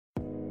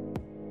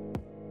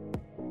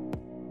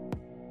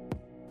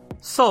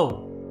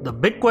So, the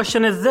big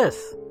question is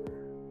this: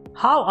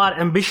 how are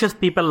ambitious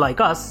people like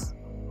us,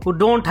 who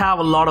don't have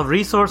a lot of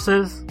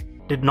resources,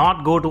 did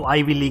not go to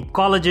Ivy League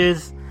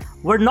colleges,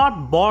 were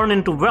not born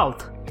into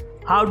wealth,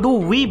 how do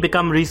we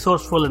become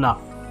resourceful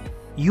enough,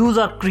 use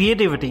our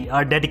creativity,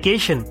 our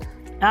dedication,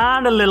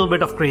 and a little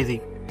bit of crazy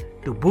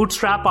to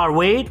bootstrap our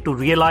way to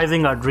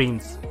realizing our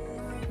dreams?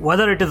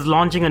 Whether it is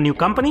launching a new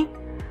company,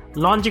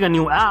 launching a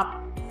new app,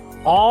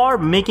 or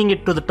making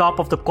it to the top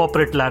of the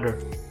corporate ladder.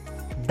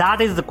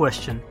 That is the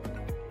question,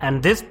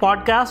 and this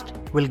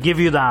podcast will give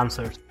you the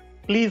answers.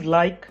 Please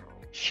like,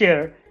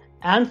 share,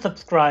 and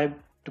subscribe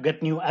to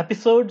get new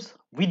episodes,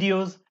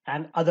 videos,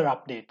 and other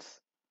updates.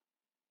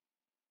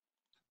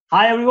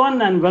 Hi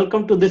everyone, and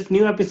welcome to this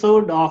new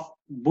episode of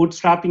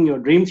Bootstrapping Your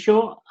Dreams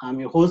Show. I'm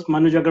your host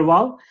Manoj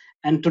Agarwal,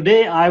 and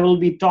today I will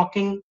be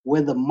talking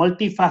with a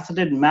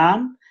multifaceted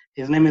man.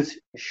 His name is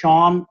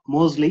Sean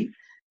Mosley.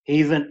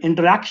 He's an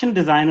interaction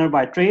designer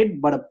by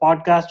trade, but a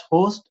podcast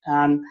host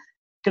and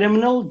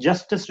criminal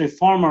justice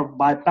reformer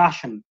by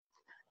passion.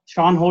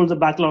 Sean holds a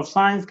Bachelor of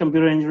Science,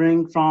 Computer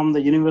Engineering from the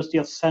University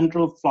of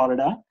Central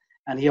Florida,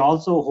 and he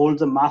also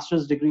holds a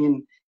master's degree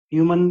in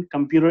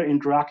Human-Computer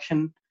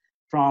Interaction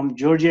from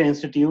Georgia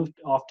Institute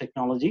of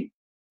Technology.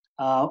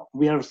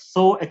 We are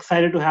so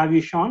excited to have you,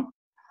 Sean.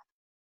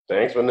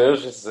 Thanks,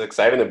 Manoj. It's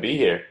exciting to be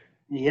here.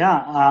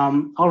 Yeah.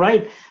 All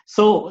right.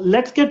 So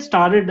let's get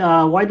started.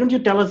 Why don't you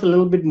tell us a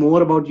little bit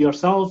more about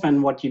yourself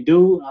and what you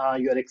do,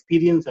 your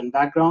experience and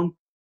background?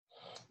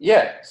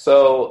 Yeah.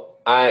 So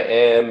I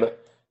am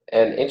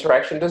an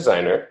interaction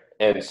designer.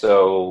 And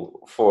so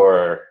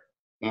for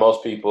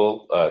most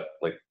people,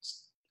 like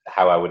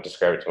how I would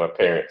describe it to my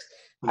parents,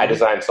 I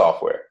design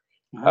software.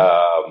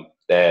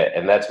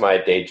 And that's my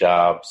day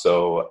job.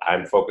 So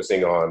I'm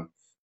focusing on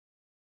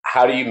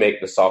how do you make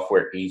the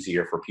software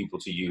easier for people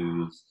to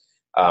use,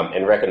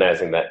 and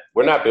recognizing that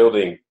we're not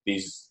building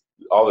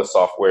all the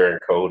software and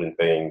code and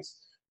things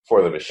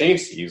for the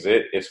machines to use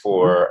it. It's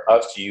for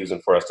us to use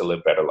and for us to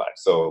live better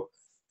lives. So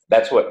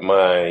that's what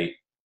my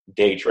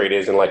day trade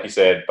is. And like you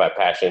said, by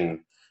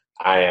passion,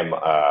 I am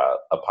a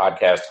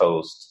podcast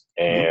host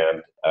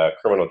and a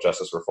criminal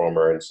justice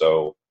reformer. And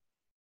so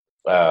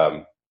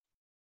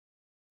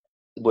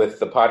with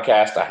the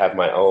podcast, I have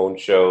my own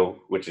show,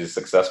 which is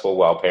Successful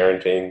While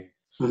Parenting.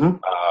 And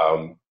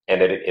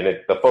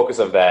the focus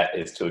of that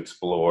is to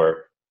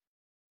explore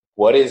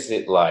what is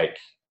it like,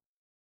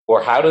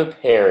 or how do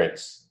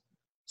parents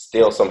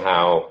still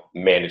somehow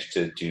manage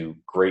to do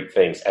great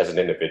things as an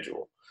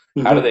individual?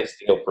 How do they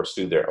still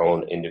pursue their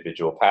own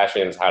individual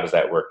passions? How does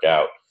that work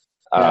out?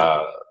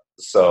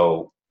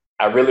 So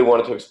I really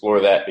wanted to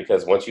explore that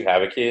because once you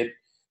have a kid,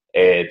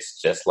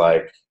 it's just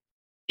like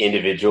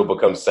individual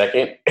becomes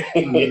second.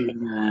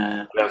 And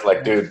I was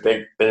like, dude,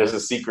 there's a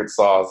secret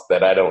sauce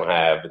that I don't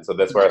have. And so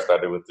that's where I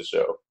started with the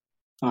show.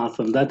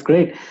 Awesome. That's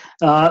great.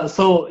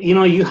 So,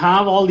 you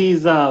have all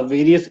these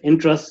various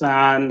interests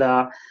and,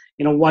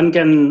 one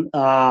can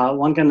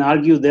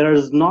argue there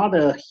is not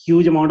a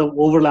huge amount of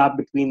overlap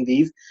between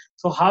these.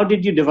 So how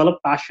did you develop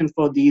passion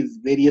for these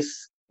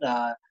various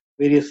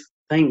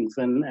things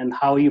and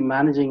how are you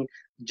managing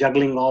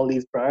juggling all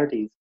these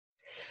priorities?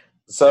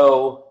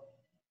 So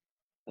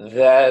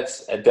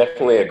that's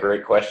definitely a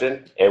great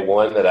question, and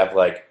one that I've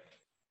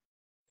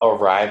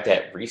arrived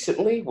at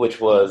recently,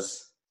 which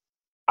was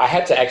I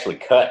had to actually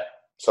cut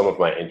some of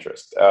my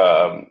interest.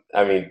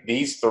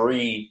 These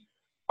three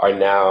are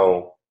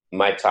now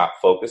my top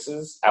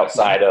focuses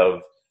outside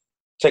of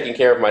taking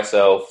care of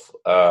myself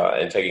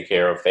and taking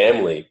care of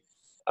family.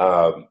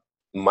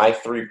 My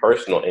three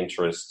personal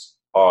interests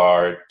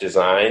are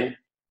design,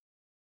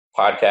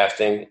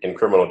 podcasting, and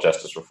criminal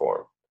justice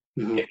reform.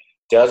 If it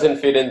doesn't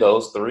fit in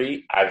those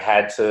three, I've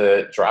had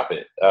to drop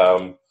it.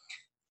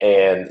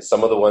 And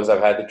some of the ones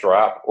I've had to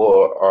drop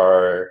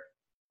are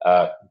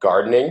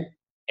gardening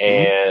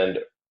and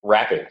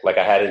rapping. Like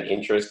I had an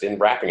interest in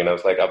rapping, and I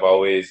was like, I've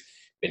always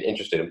been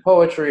interested in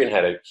poetry and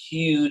had a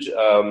huge,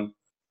 I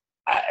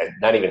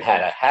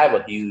have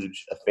a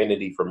huge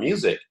affinity for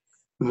music,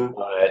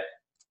 but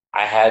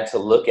I had to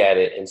look at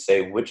it and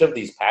say, which of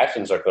these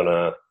passions are going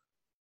to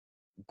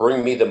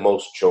bring me the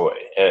most joy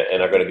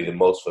and are going to be the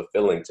most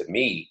fulfilling to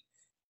me?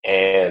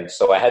 And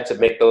so I had to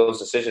make those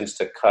decisions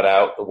to cut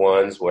out the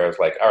ones where it's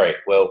like, all right,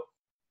 well,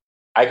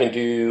 I can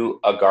do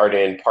a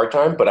garden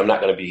part-time, but I'm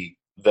not going to be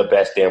the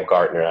best damn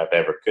gardener I've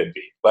ever could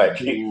be.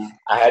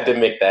 I had to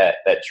make that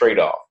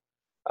trade-off.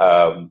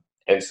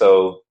 And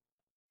so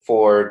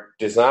for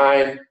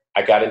design,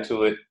 I got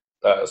into it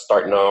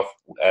starting off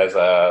as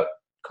a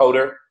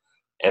coder.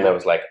 And I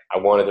was like, I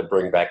wanted to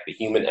bring back the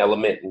human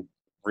element and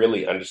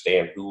really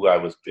understand who I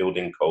was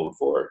building code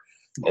for.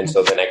 And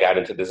so then I got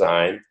into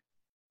design.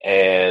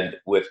 And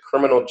with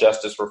criminal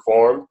justice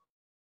reform,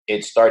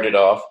 it started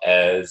off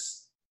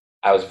as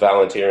I was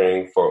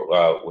volunteering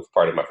with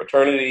part of my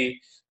fraternity.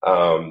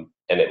 And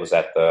it was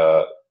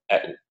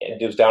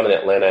it was down in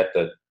Atlanta at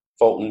the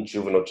Fulton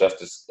Juvenile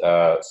Justice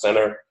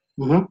Center.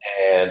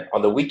 And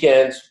on the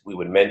weekends, we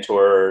would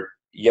mentor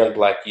young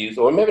Black youth,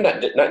 or maybe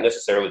not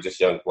necessarily just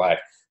young Black,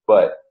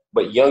 but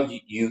but young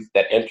youth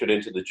that entered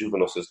into the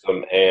juvenile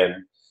system. And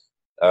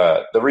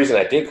the reason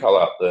I did call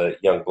out the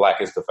young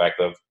black is the fact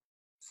of,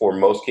 for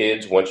most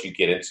kids, once you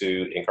get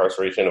into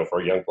incarceration, or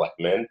for young black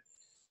men,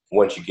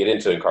 once you get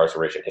into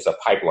incarceration, it's a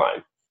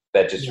pipeline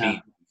that just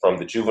feeds from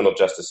the juvenile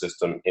justice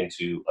system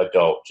into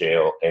adult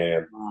jail,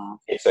 and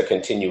it's a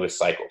continuous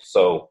cycle.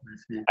 So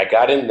I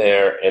got in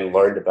there and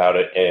learned about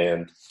it,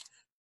 and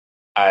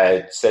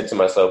I said to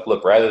myself,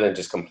 look, rather than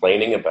just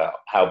complaining about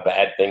how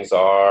bad things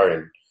are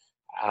and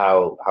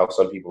how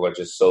some people are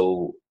just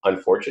so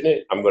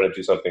unfortunate, I'm going to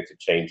do something to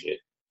change it.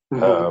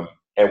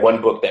 And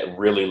one book that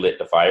really lit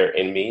the fire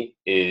in me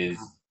is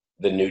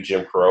The New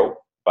Jim Crow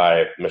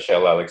by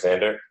Michelle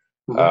Alexander.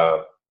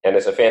 And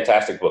it's a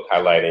fantastic book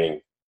highlighting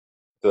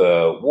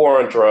the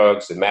war on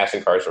drugs and mass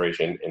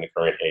incarceration in the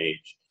current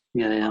age.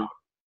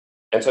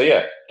 And so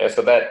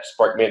that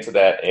sparked me into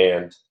that.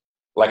 And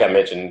like I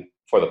mentioned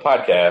for the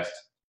podcast,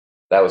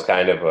 that was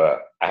kind of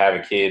I have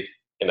a kid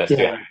and I still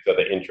have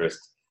the interest.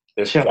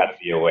 There's got to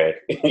be a way.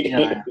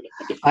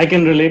 I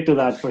can relate to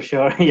that for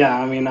sure.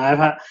 I mean,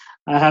 I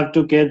have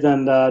 2 kids,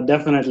 and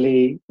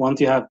definitely once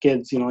you have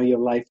kids, your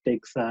life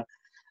takes a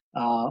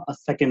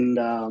second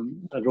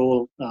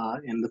role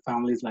in the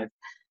family's life.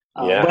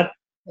 But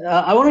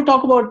I want to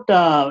talk about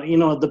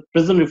the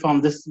prison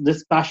reform,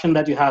 this passion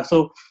that you have.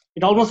 So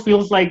it almost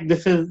feels like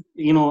this is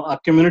a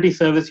community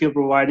service you're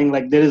providing.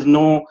 Like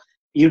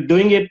you're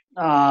doing it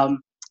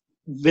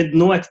with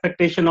no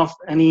expectation of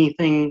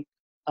anything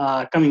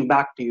coming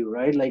back to you,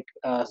 right? Like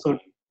so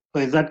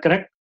is that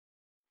correct?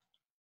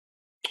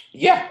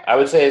 Yeah, I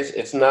would say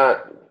it's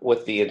not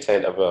with the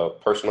intent of a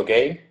personal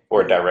gain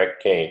or a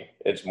direct gain.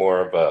 It's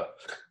more of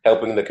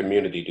helping the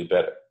community do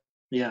better.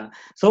 Yeah.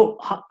 So,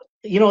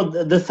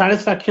 the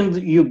satisfaction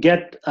you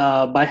get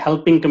by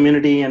helping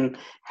community and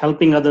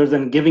helping others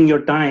and giving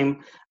your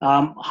time,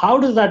 how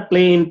does that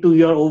play into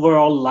your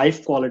overall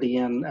life quality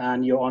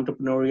and your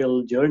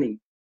entrepreneurial journey?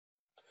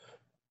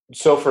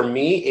 So for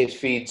me, it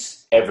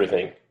feeds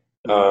everything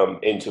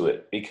into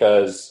it,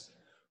 because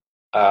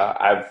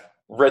I've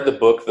read the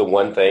book, The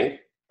One Thing.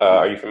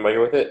 Are you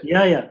familiar with it?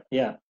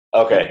 Yeah.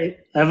 Okay.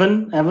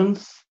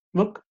 Evans'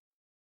 book?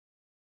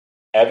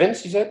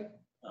 Evans, you said?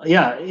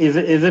 Yeah. Is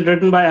it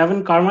written by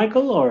Evan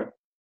Carmichael or?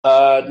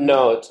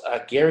 No, it's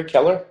Gary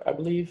Keller, I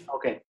believe.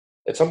 Okay.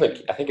 It's something,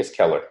 I think it's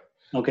Keller.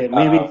 Okay,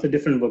 maybe it's a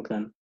different book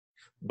then.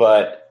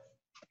 But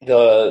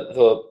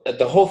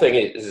the whole thing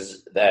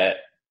is that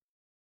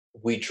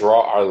we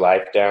draw our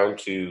life down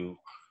to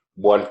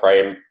one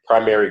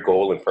primary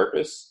goal and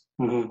purpose.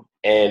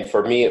 And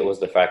for me, it was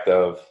the fact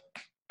of,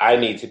 I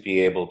need to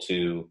be able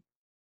to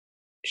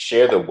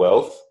share the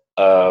wealth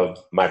of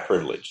my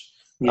privilege.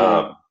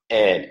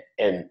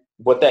 And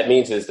what that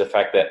means is the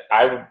fact that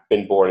I've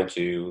been born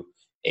into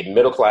a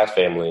middle-class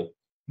family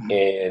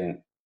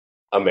in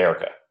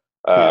America.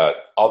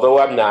 Although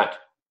I'm not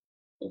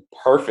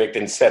perfect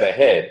and set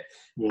ahead,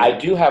 I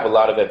do have a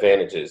lot of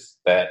advantages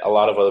that a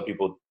lot of other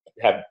people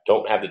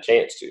don't have the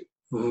chance to.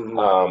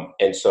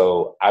 And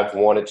so I've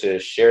wanted to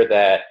share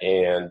that,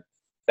 and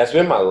that's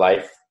been my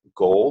life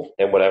goal.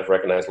 And what I've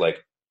recognized,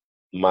 like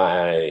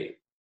my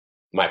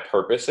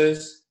purpose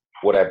is,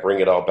 what I bring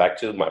it all back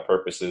to, my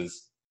purpose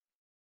is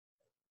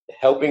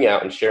helping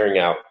out and sharing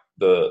out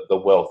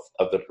the wealth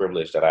of the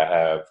privilege that I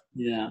have.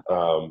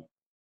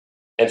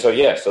 And so,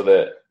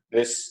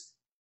 this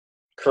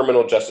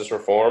criminal justice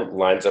reform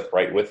lines up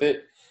right with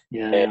it.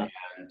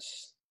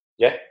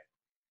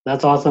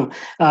 That's awesome.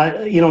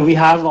 We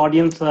have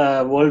audience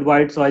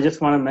worldwide, so I just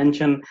want to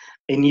mention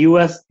in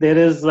US there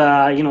is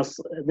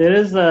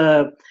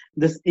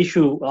this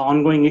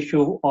ongoing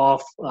issue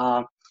of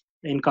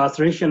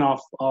incarceration of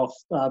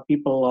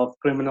people, of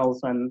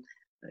criminals, and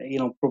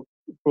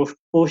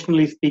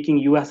proportionally speaking,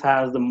 US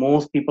has the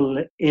most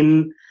people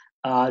in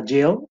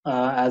jail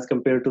as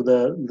compared to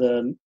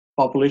the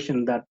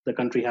population that the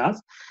country has.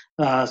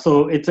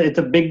 So it's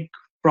a big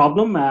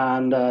problem,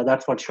 and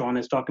that's what Sean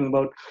is talking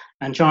about.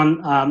 And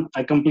Sean,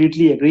 I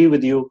completely agree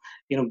with you.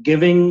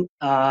 Giving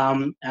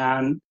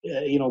and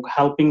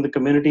helping the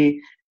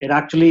community, it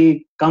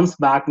actually comes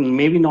back,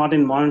 maybe not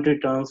in monetary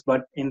terms,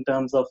 but in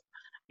terms of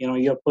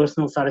your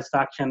personal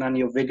satisfaction and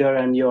your vigor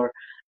and your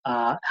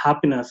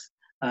happiness.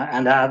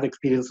 And I have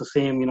experienced the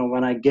same.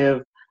 When I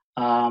give,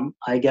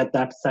 I get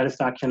that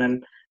satisfaction,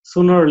 and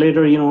sooner or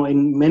later,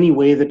 in many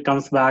ways, it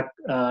comes back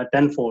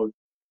tenfold.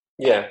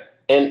 Yeah.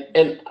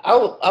 And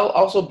I'll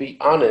also be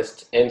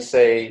honest and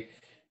say,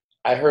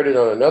 I heard it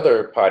on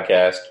another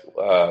podcast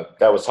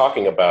that was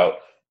talking about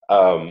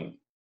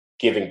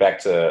giving back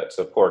to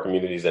poor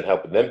communities and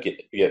helping them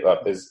get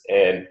up.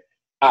 And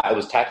I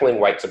was tackling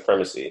white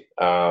supremacy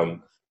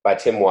by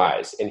Tim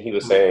Wise, and he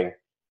was saying,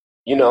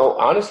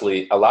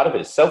 honestly, a lot of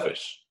it is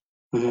selfish.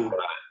 I'm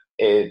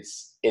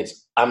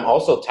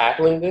also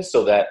tackling this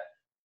so that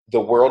the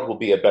world will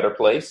be a better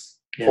place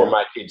for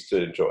my kids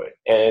to enjoy.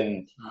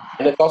 And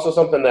it's also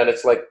something that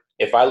it's like,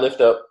 if I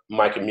lift up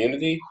my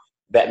community,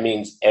 that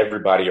means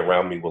everybody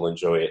around me will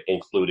enjoy it,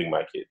 including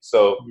my kids.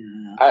 So,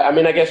 Yeah. I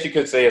mean, I guess you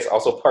could say it's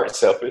also part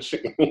selfish.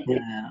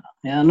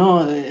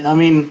 No,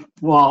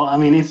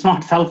 it's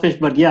not selfish,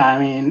 but yeah, I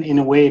mean, in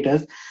a way it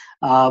is.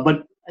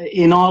 But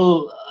in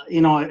all,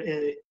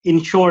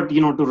 in short,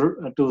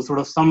 to sort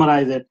of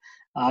summarize it,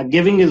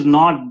 giving is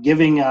not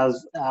giving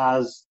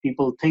as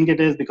people think it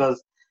is,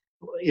 because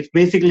it's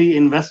basically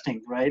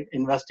investing, right?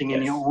 Investing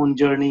in Yes. your own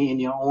journey,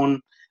 in your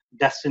own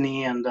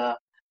destiny, and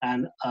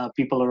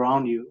people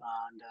around you.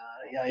 And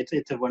yeah,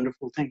 it's a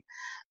wonderful thing.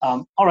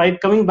 All right,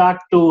 coming back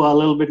to a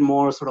little bit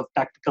more sort of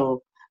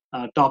tactical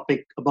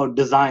topic about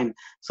design.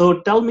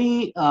 So tell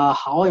me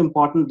how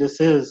important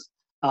this is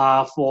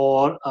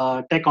for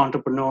a tech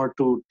entrepreneur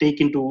to take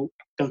into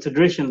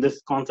consideration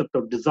this concept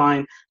of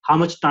design, how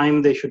much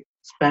time they should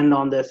spend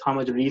on this, how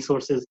much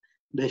resources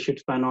they should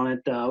spend on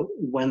it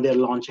when they're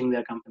launching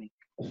their company.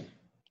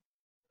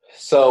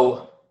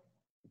 So,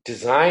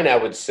 design, I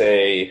would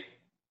say,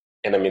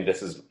 and I mean,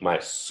 this is my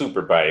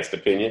super biased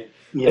opinion.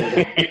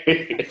 Yeah.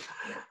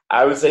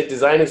 I would say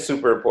design is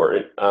super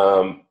important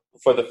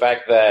for the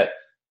fact that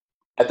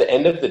at the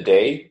end of the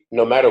day,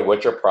 no matter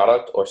what your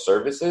product or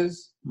service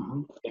is,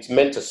 it's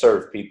meant to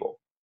serve people.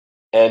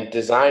 And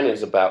design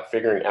is about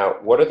figuring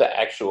out what are the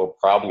actual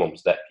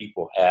problems that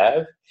people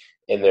have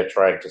and they're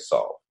trying to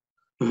solve.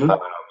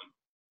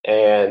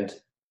 And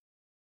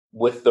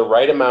with the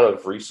right amount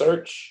of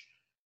research,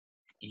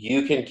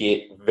 you can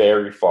get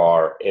very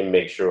far and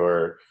make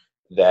sure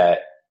that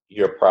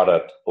your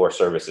product or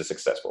service is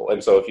successful.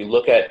 And so if you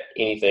look at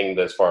anything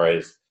as far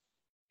as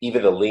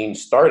even the lean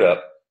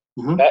startup,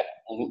 that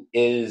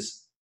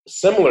is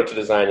similar to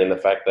design in the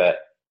fact that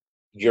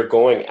you're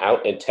going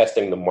out and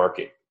testing the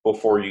market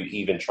before you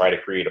even try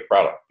to create a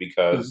product,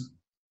 because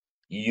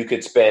you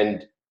could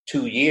spend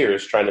 2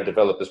 years trying to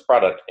develop this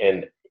product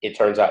and it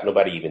turns out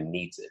nobody even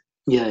needs it.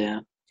 Yeah.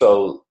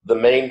 So the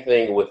main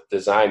thing with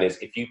design is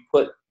if you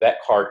put that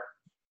cart,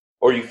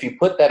 or if you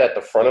put that at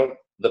the front of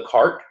the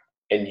cart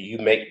and you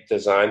make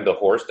design the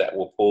horse that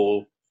will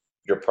pull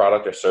your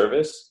product or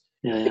service,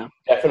 it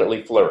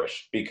definitely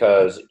flourish,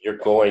 because you're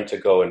going to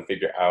go and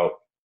figure out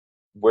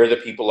where the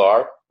people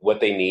are, what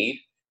they need,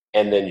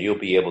 and then you'll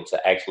be able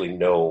to actually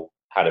know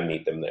how to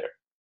meet them there.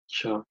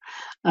 Sure.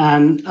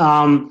 And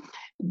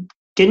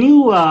can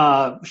you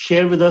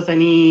share with us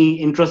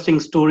any interesting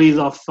stories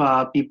of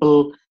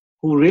people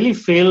who really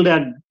failed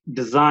at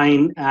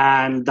design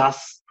and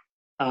thus,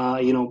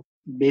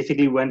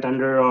 basically went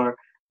under, or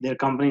their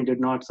company did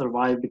not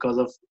survive because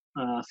of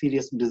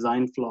serious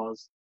design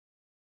flaws?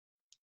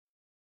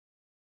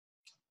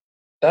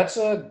 That's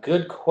a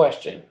good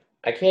question.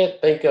 I can't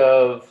think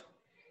of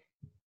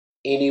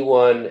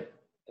anyone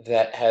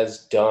that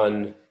has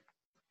done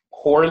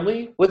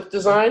poorly with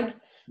design.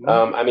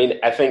 I mean,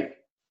 I think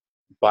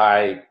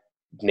by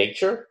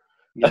nature,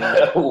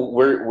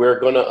 we're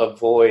going to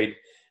avoid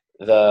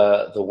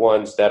the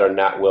ones that are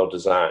not well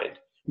designed.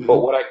 But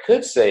what I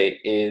could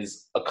say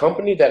is a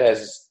company that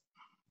has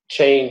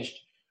changed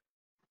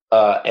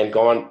and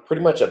gone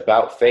pretty much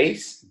about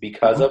face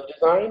because of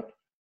design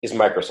is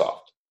Microsoft.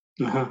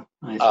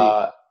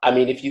 I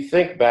mean, if you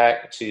think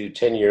back to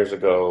 10 years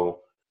ago,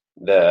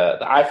 the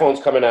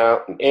iPhone's coming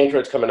out and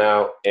Android's coming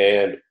out,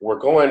 and we're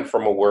going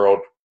from a world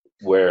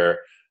where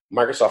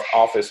Microsoft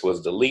Office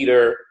was the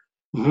leader,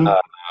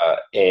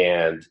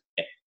 and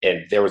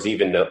there was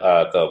even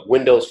the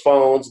Windows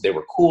phones. They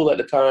were cool at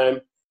the time.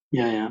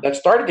 That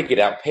started to get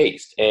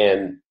outpaced,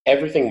 and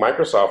everything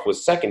Microsoft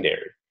was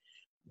secondary.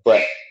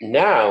 But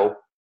now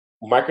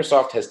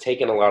Microsoft has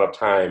taken a lot of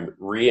time,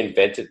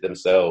 reinvented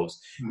themselves,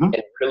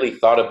 and really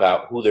thought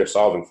about who they're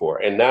solving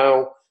for. And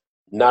now,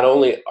 not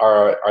only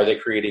are they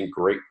creating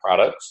great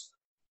products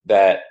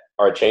that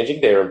are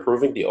changing, they're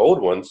improving the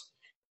old ones,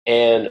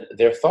 and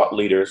they're thought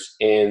leaders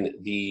in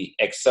the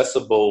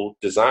accessible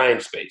design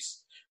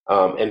space.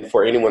 And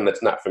for anyone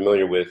that's not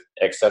familiar with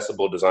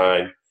accessible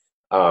design,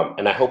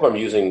 and I hope I'm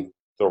using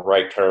the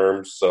right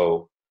terms,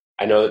 so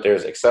I know that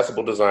there's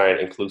accessible design,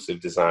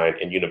 inclusive design,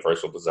 and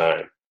universal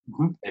design.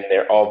 And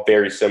they're all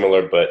very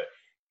similar, but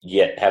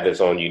yet have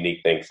its own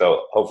unique thing.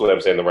 So hopefully I'm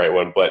saying the right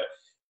one. But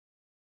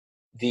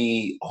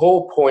the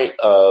whole point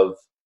of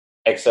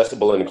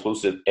accessible and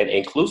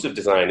inclusive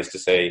design is to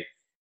say,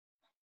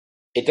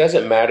 it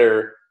doesn't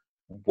matter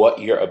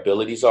what your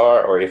abilities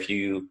are, or if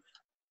you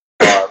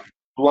are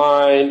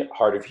blind,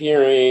 hard of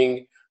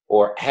hearing,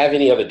 or have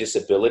any other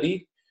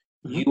disability,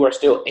 you are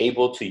still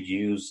able to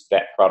use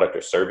that product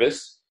or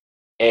service.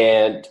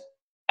 And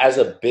as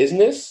a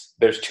business,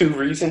 there's 2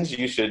 reasons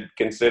you should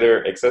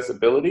consider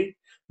accessibility.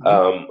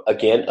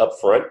 Again, up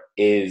front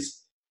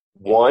is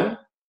 1,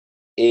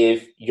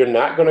 if you're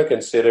not going to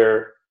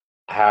consider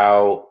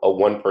how a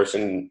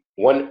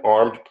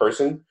one-armed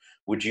person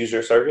would use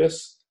your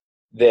service,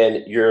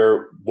 then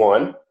you're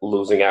 1,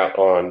 losing out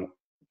on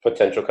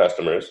potential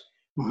customers,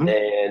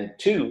 and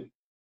 2,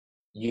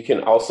 you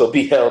can also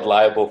be held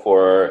liable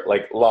for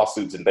like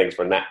lawsuits and things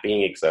for not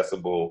being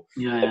accessible,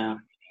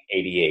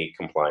 ADA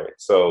compliant.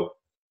 So,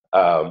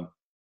 I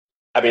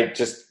mean,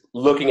 just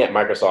looking at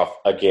Microsoft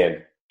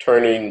again,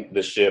 turning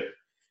the ship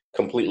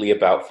completely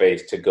about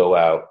face to go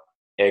out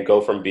and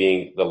go from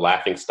being the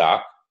laughing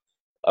stock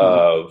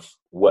of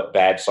what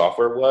bad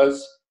software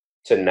was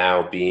to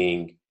now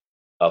being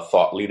a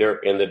thought leader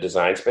in the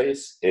design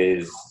space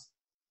is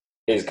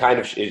kind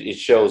of, it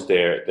shows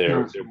their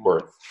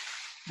worth.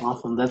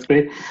 Awesome, that's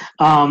great.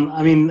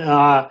 I mean,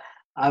 I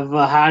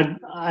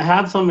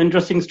have some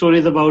interesting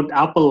stories about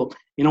Apple.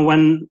 You know,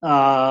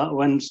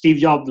 when Steve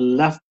Jobs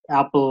left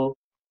Apple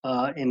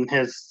in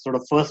his sort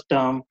of first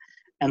term,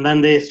 and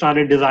then they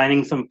started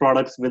designing some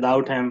products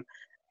without him,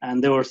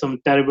 and there were some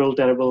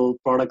terrible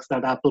products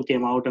that Apple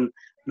came out, and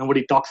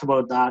nobody talks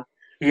about that.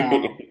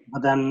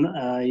 But then,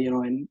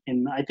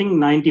 in I think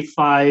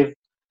 '95,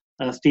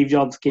 Steve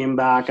Jobs came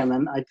back, and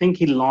then I think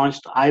he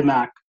launched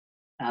iMac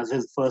as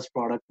his first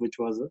product, which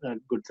was a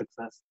good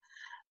success.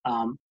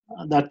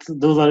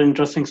 Those are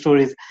interesting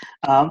stories.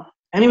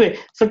 Anyway,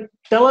 so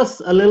tell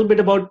us a little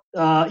bit about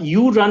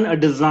you run a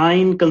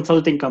design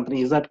consulting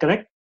company. Is that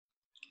correct?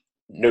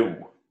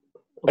 No.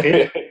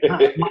 Okay,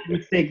 my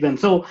mistake then.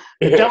 So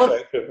tell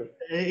us,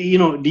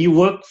 do you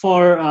work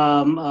for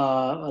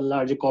a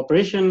larger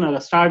corporation or a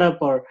startup,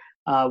 or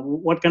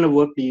what kind of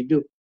work do you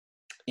do?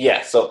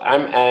 Yeah, so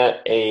I'm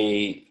at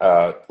a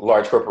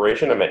large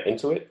corporation. I'm at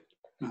Intuit.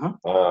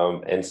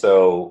 And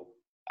so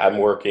I'm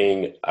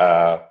working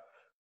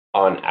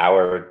on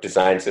our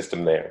design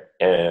system there.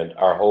 And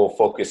our whole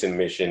focus and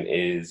mission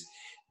is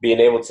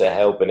being able to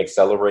help and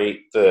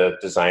accelerate the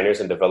designers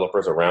and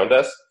developers around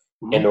us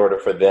in order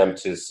for them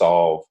to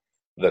solve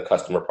the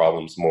customer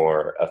problems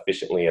more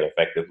efficiently and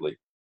effectively.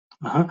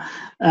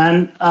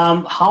 And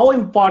how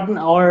important,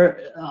 or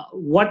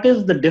what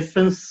is the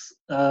difference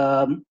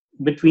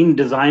between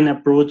design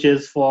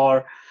approaches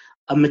for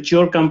a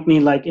mature company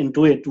like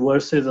Intuit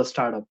versus a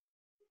startup?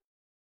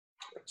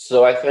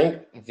 So I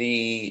think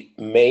the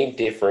main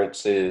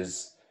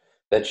differences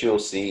that you'll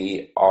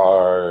see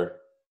are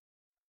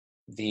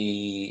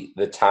the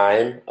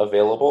time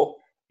available.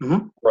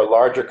 For a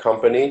larger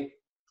company,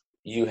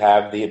 you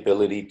have the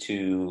ability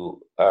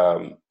to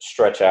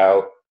stretch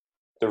out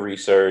the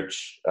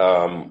research,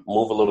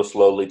 move a little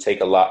slowly,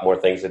 take a lot more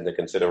things into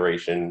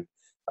consideration.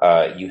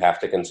 You have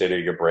to consider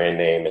your brand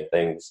name and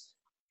things.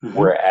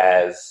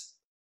 Whereas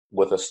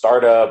with a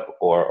startup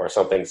or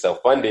something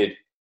self-funded,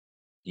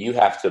 you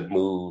have to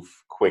move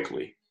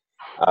quickly.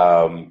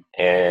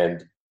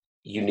 And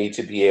you need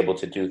to be able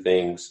to do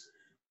things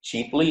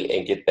cheaply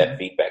and get that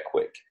feedback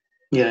quick.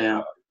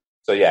 Yeah.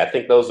 So yeah, I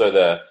think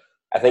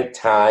I think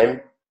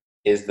time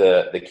is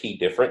the key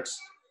difference.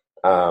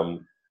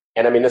 And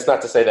I mean, it's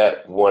not to say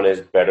that one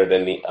is better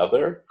than the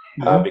other,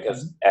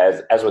 because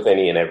as with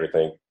any and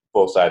everything,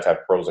 both sides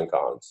have pros and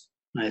cons.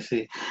 I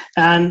see.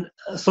 And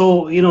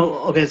so,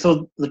 okay,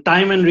 so the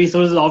time and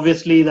resources,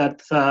 obviously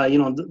that's,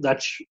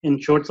 that's in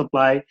short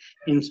supply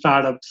in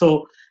startup.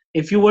 So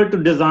if you were to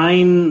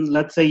design,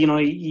 let's say,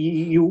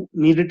 you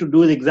needed to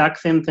do the exact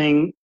same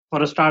thing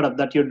for a startup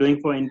that you're doing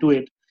for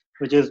Intuit,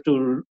 which is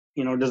to,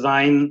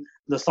 design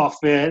the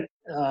software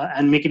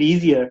and make it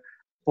easier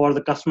for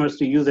the customers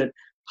to use it.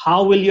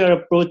 How will your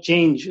approach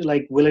change?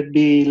 Like, will it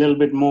be a little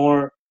bit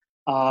more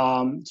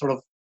sort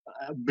of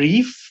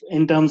brief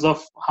in terms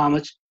of how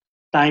much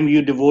time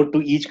you devote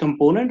to each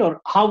component,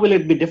 or how will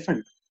it be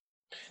different?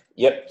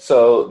 Yep.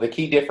 So the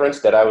key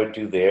difference that I would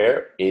do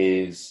there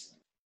is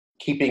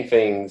keeping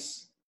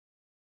things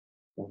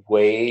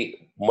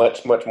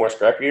much more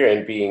scrappier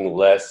and being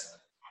less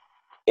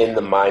in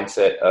the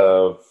mindset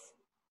of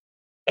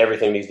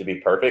everything needs to be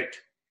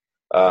perfect.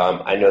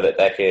 I know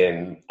that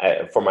can,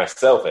 for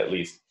myself at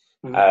least,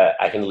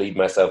 I can lead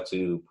myself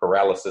to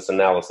paralysis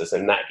analysis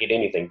and not get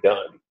anything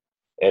done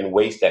and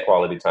waste that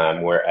quality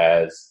time.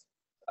 Whereas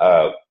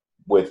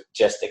with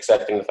just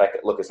accepting the fact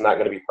that, look, it's not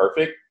going to be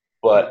perfect,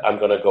 but I'm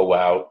going to go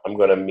out, I'm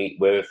going to meet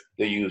with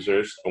the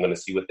users, I'm going to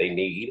see what they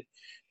need,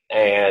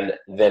 and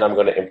then I'm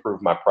going to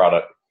improve my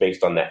product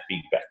based on that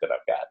feedback that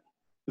I've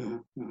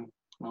gotten.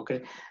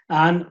 Okay.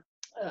 And,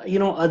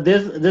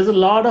 there's a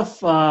lot of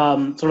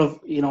sort of,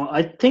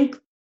 I think,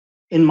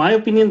 in my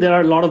opinion, there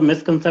are a lot of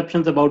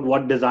misconceptions about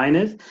what design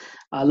is.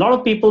 A lot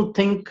of people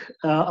think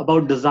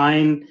about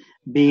design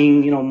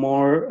being,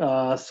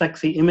 more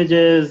sexy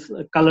images,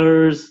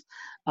 colors,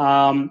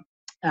 and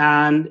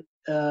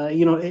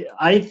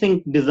I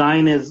think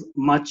design is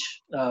much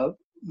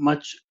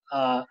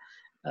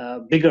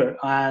bigger,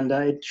 and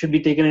it should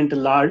be taken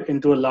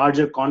into a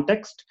larger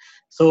context.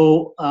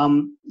 So,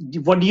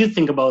 what do you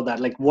think about that?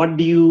 Like, what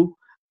do you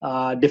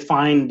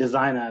define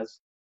design as?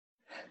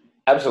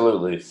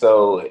 Absolutely.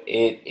 So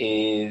it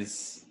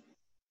is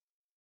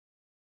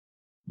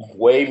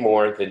way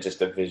more than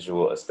just a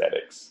visual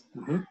aesthetics.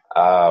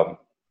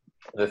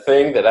 The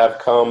thing that I've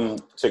come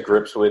to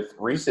grips with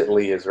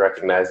recently is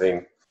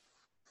recognizing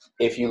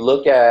if you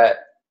look at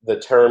the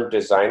term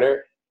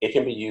designer, it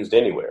can be used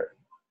anywhere.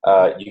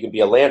 You can be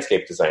a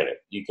landscape designer.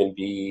 You can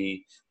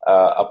be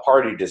a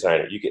party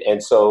designer.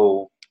 And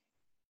so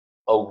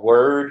a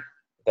word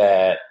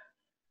that,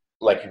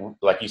 like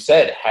you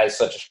said, has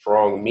such a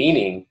strong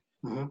meaning,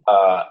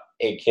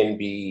 it can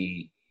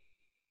be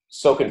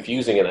so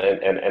confusing,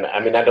 and I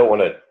mean, I don't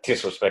want to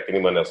disrespect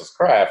anyone else's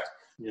craft,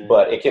 Yeah.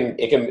 but it can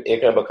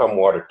become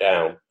watered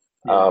down.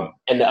 Yeah.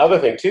 And the other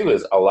thing too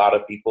is a lot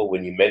of people,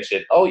 when you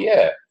mention, oh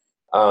yeah,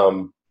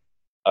 um,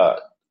 uh,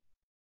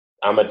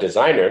 I'm a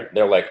designer,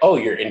 they're like, oh,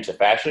 you're into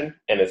fashion,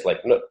 and it's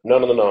like, no, no,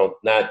 no, no, no,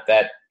 not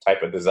that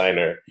type of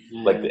designer.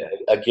 Like,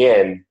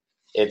 again,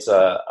 it's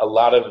a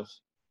lot of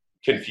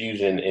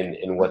confusion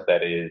in what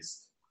that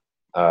is.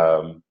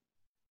 And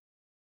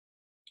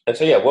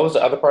so, yeah, what was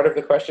the other part of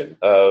the question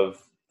of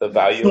the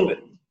value of it?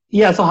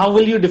 Yeah, so how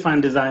will you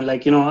define design?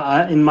 Like,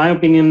 in my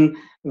opinion,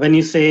 when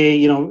you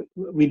say,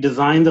 we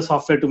design the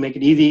software to make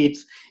it easy,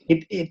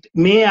 it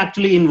may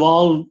actually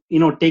involve,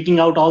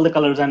 taking out all the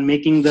colors and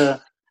making the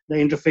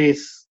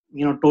interface,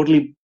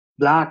 totally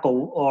black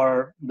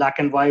or black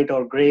and white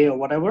or gray or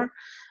whatever.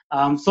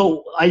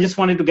 So I just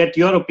wanted to get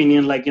your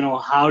opinion, like,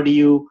 how do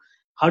you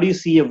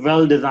see a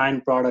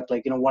well-designed product?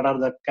 Like, what are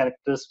the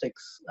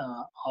characteristics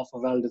of a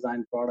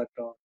well-designed product?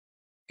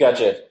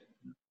 Gotcha.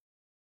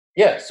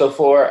 Yeah, so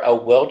for a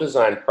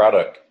well-designed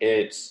product,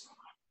 it's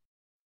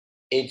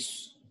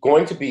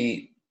going to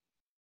be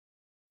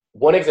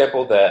one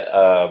example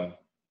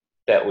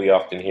that we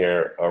often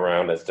hear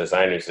around as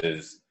designers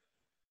is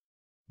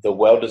the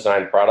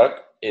well-designed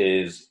product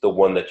is the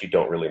one that you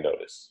don't really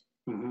notice.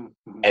 Mm-hmm,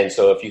 mm-hmm. And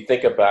so if you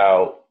think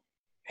about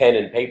pen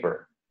and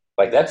paper,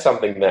 like that's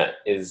something that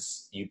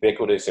is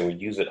ubiquitous and we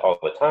use it all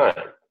the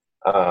time.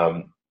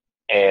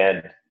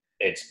 And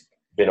it's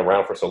been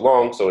around for so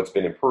long, so it's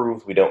been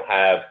improved. We don't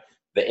have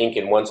the ink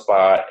in one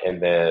spot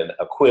and then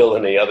a quill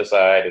on the other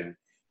side, and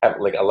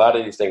like a lot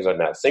of these things are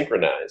now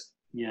synchronized.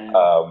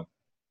 Yeah.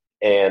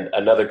 And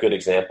another good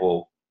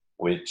example,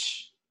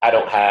 which I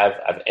don't have,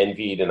 I've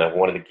envied and I've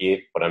wanted to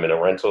get, but I'm in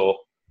a rental,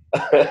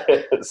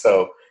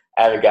 so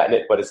I haven't gotten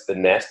it. But it's the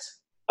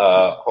Nest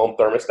home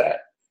thermostat,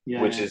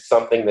 which is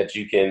something that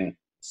you can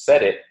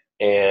set it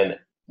and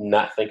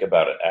not think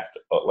about it after,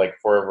 like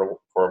forever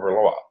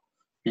long.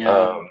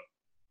 Yeah.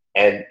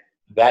 And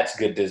that's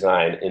good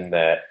design in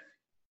that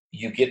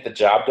you get the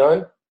job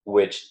done,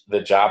 which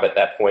the job at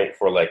that point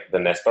for like the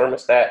Nest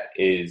thermostat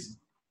is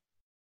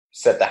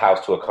set the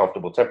house to a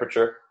comfortable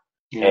temperature,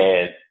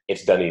 and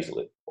it's done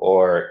easily.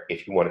 Or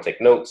if you want to take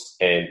notes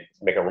and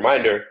make a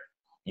reminder,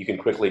 you can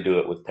quickly do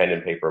it with pen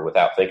and paper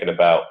without thinking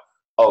about,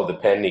 oh, the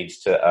pen needs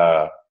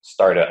to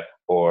start up,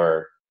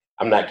 or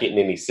I'm not getting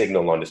any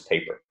signal on this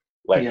paper.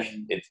 Like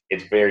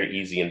it's very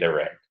easy and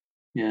direct.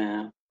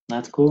 Yeah,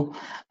 that's cool.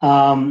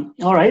 All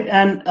right.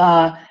 And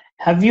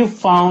have you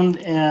found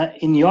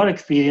in your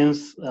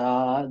experience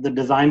the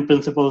design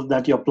principles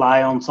that you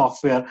apply on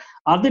software,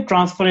 are they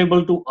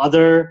transferable to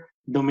other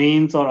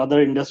domains or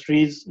other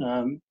industries?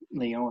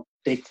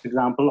 Take, for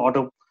example,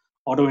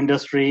 auto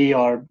industry,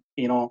 or,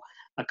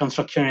 a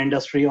construction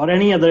industry, or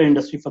any other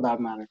industry for that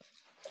matter.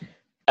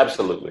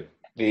 Absolutely.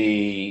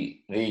 The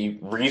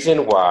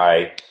reason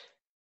why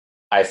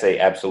I say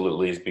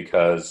absolutely is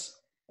because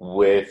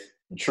with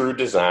true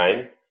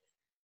design,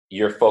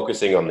 you're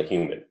focusing on the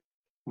human.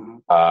 Mm-hmm.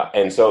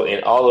 And so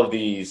in all of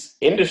these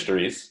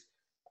industries,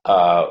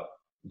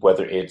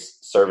 whether it's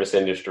service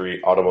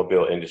industry,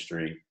 automobile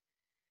industry,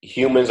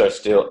 humans are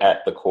still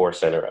at the core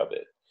center of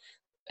it.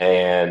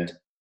 And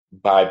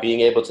by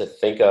being able to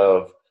think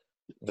of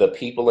the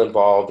people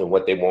involved and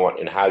what they want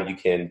and how you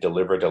can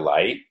deliver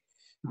delight,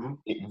 mm-hmm.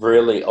 it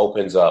really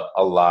opens up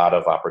a lot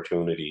of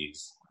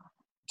opportunities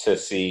to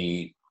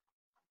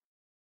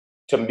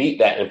meet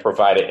that and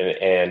provide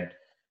it and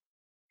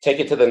take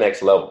it to the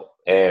next level.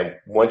 And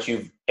once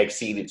you've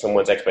exceeded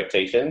someone's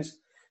expectations,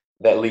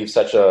 that leaves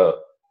such a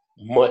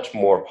much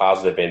more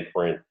positive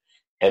imprint,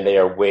 and they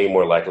are way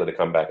more likely to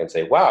come back and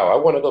say, wow, I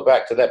want to go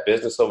back to that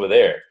business over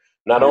there.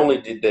 Not only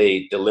did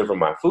they deliver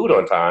my food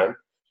on time,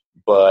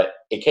 but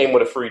it came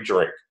with a free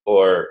drink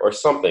or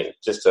something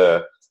just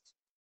to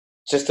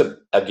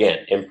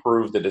again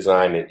improve the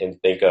design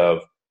and think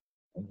of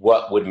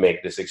what would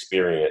make this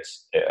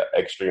experience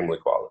extremely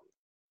quality.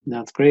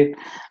 That's great.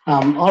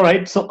 All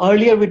right. So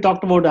earlier we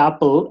talked about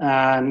Apple,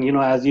 and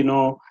as you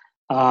know,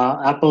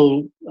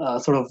 Apple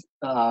sort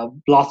of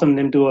blossomed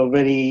into a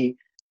very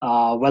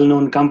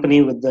well-known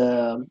company with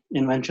the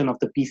invention of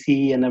the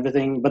PC and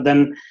everything. But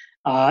then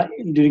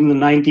during the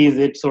 90s,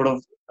 it sort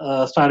of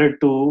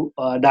started to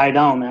die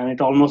down, and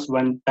it almost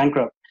went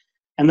bankrupt.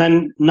 And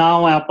then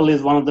now Apple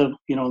is one of the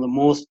the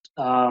most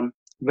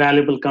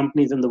valuable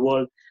companies in the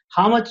world.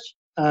 How much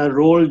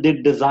role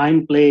did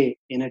design play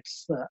in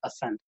its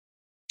ascent?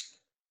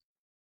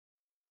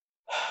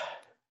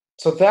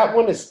 So that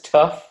one is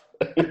tough.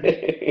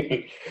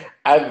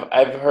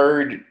 I've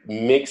heard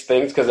mixed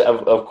things because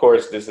of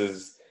course this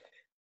is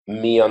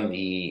me on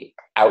the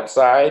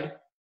outside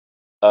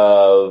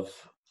of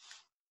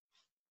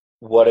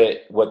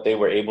what they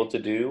were able to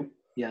do.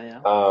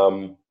 Yeah.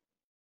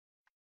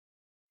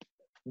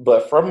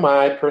 But from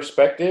my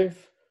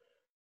perspective,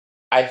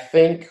 I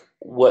think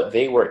what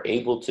they were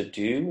able to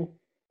do,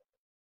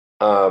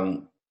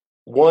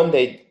 one,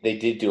 they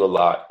did do a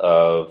lot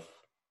of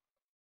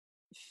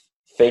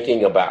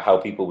thinking about how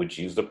people would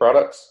use the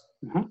products.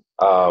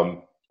 Mm-hmm.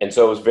 And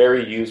so it was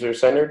very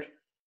user-centered.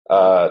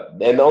 And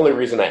the only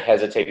reason I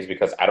hesitate is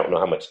because I don't know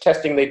how much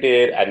testing they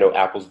did. I know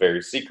Apple's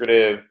very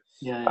secretive,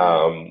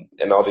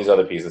 and all these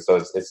other pieces. So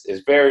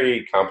it's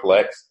very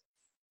complex.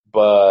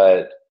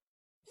 But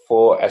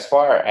for as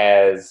far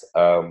as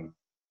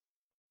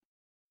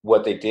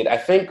what they did, I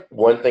think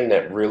one thing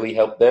that really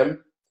helped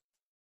them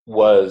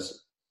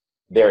was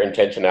their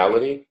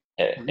intentionality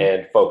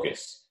and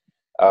focus.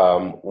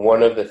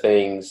 One of the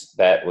things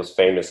that was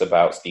famous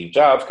about Steve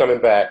Jobs coming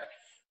back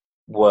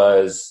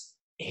was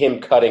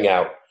him cutting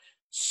out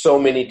so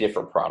many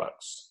different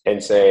products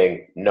and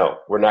saying, no,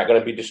 we're not going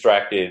to be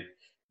distracted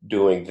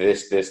doing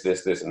this,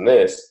 and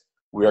this.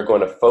 We are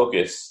going to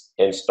focus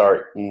and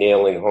start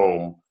nailing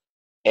home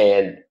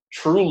and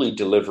truly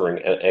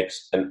delivering an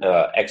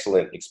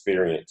excellent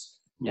experience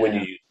when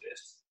you use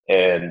this.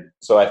 And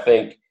so I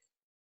think,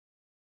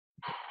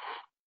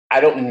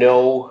 I don't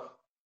know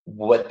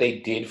what they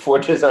did for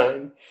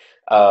design.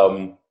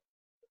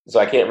 So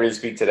I can't really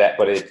speak to that,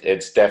 but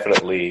it's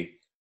definitely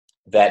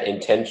that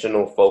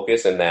intentional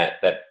focus and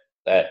that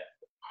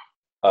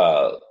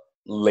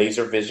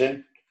laser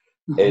vision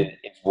is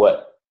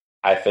what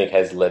I think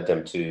has led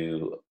them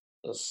to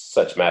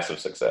such massive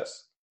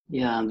success.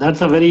 Yeah,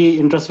 that's a very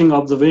interesting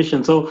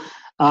observation. So,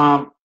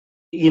 again,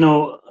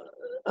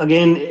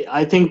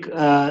 I think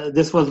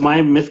this was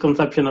my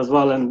misconception as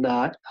well, and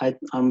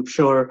I'm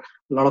sure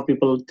a lot of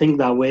people think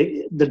that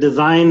way. The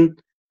design,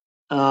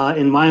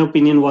 in my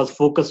opinion, was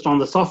focused on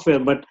the software,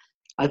 but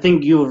I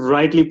think you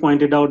rightly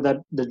pointed out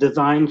that the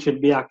design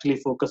should be actually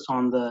focused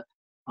on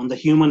the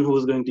human who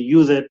is going to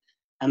use it,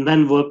 and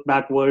then work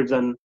backwards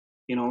and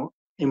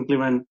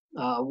implement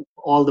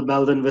all the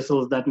bells and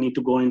whistles that need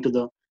to go into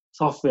the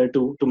software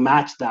to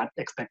match that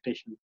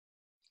expectation.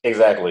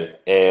 Exactly.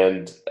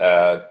 And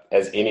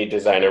as any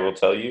designer will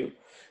tell you,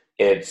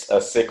 it's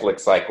a cyclic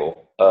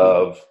cycle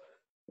of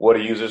what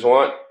do users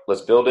want?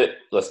 Let's build it.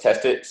 Let's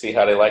test it. See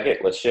how they like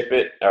it. Let's ship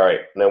it. All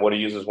right. Now, what do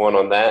users want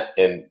on that?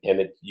 And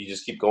you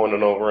just keep going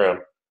on over around.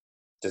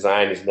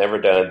 Design is never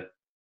done.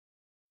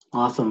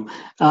 Awesome.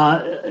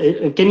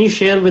 Can you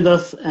share with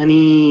us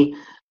any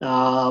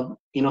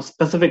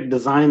specific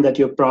design that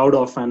you're proud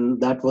of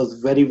and that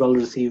was very well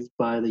received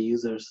by the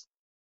users?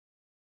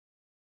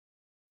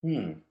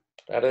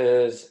 That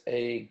is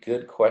a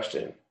good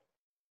question.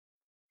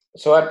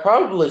 So I'd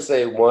probably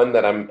say one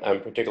that I'm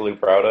particularly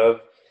proud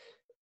of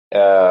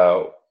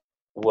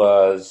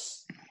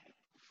was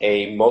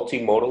a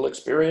multimodal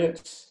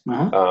experience.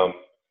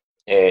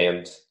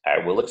 And I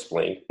will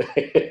explain.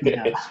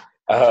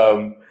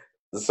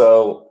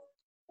 So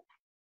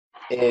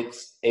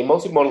it's a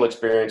multimodal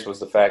experience was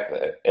the fact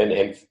that,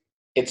 and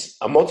it's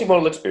a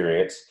multimodal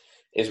experience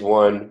is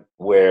one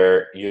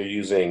where you're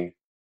using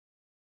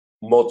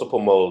multiple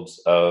modes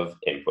of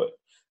input.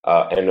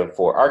 And then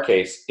for our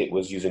case, it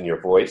was using your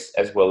voice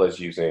as well as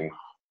using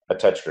a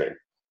touchscreen.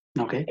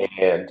 Okay.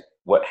 And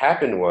what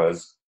happened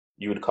was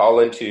you would call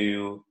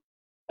into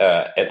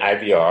an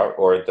IVR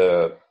or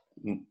the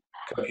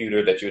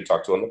computer that you would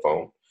talk to on the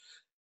phone,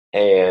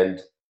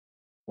 and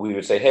we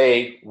would say,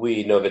 hey,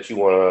 we know that you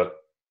want to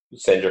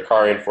send your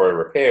car in for a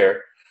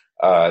repair.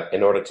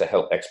 In order to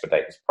help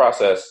expedite this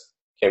process,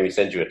 can we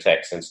send you a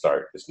text and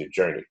start this new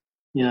journey?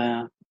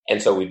 Yeah.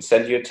 And so we'd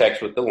send you a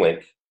text with the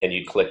link, and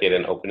you'd click it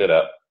and open it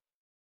up.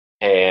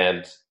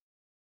 And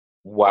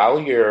while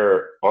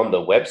you're on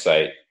the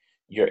website,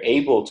 you're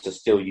able to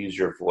still use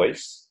your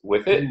voice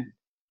with it.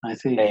 I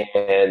see.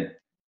 And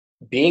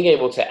being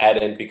able to add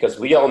in, because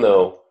we all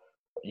know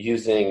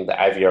using the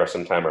IVR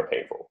sometimes are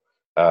painful,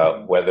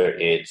 whether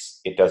it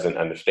doesn't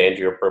understand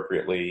you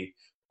appropriately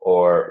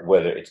or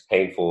whether it's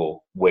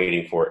painful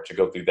waiting for it to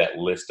go through that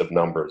list of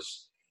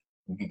numbers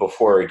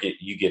before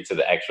you get to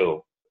the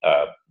actual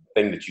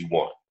thing that you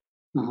want.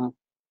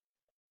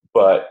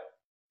 But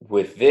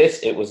with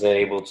this, it was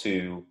able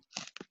to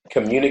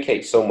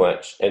communicate so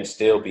much and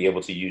still be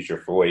able to use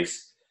your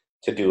voice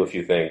to do a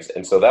few things.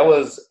 And so that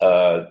was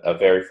a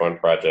very fun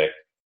project.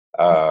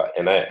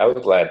 And I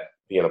was glad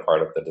being a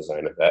part of the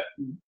design of that.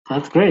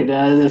 That's great.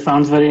 It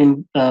sounds very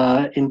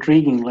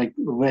intriguing, like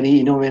very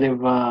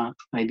innovative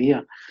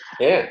idea.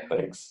 Yeah,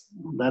 thanks.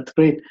 That's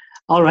great.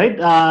 All right.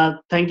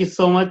 Thank you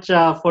so much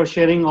for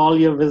sharing all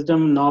your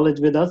wisdom, knowledge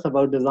with us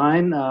about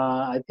design.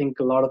 I think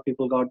a lot of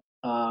people got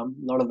a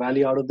lot of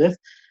value out of this.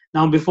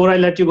 Now, before I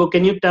let you go,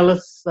 can you tell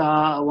us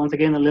once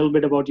again a little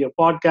bit about your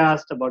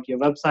podcast, about your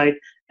website,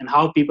 and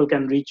how people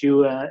can reach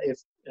you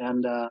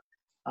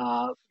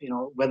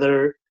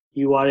whether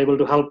you are able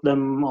to help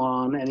them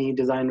on any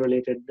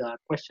design-related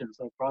questions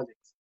or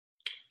projects?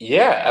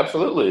 Yeah,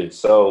 absolutely.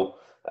 So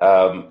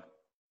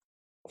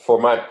for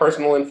my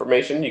personal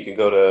information, you can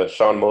go to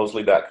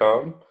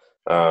SeanMosley.com,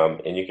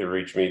 and you can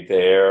reach me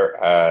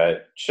there.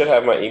 I should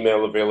have my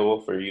email available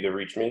for you to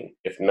reach me.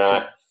 If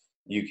not,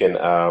 you can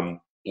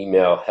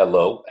email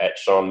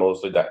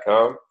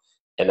hello@SeanMosley.com,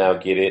 and I'll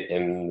get it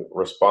and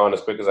respond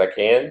as quick as I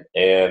can.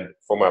 And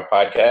for my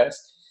podcast,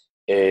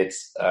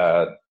 it's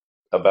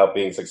about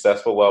being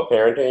successful while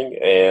parenting,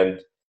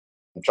 and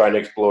I'm trying to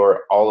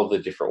explore all of the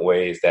different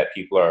ways that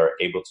people are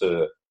able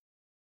to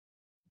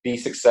be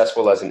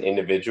successful as an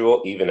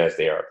individual, even as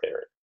they are a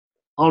parent.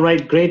 All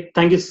right, great.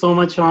 Thank you so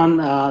much, Sean.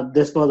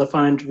 This was a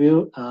fun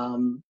interview.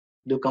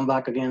 Do come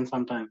back again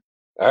sometime.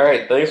 All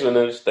right. Thanks,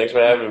 Manoj. Thanks for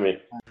having me.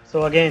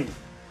 So again,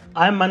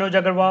 I'm Manoj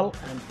Agarwal,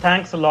 and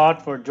thanks a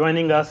lot for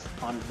joining us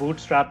on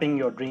Bootstrapping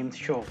Your Dreams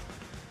show.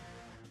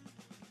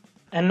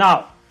 And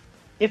now,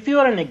 if you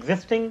are an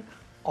existing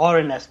or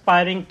an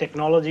aspiring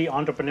technology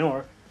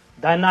entrepreneur,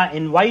 then I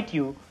invite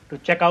you to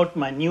check out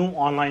my new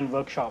online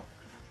workshop,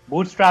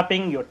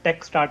 Bootstrapping Your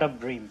Tech Startup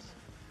Dreams.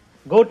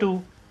 Go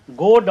to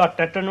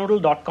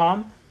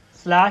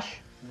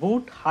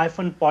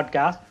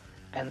go.tetranoodle.com/boot-podcast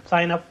and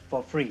sign up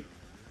for free.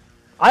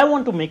 I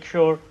want to make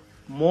sure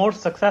more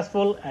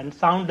successful and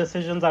sound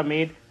decisions are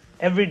made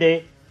every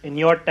day in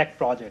your tech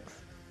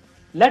projects.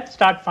 Let's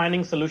start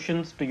finding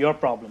solutions to your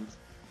problems.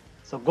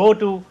 So go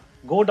to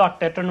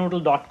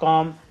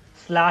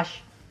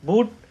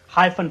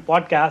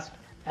go.tetranoodle.com/boot-podcast,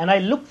 and I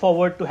look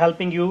forward to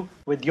helping you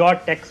with your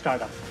tech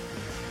startup.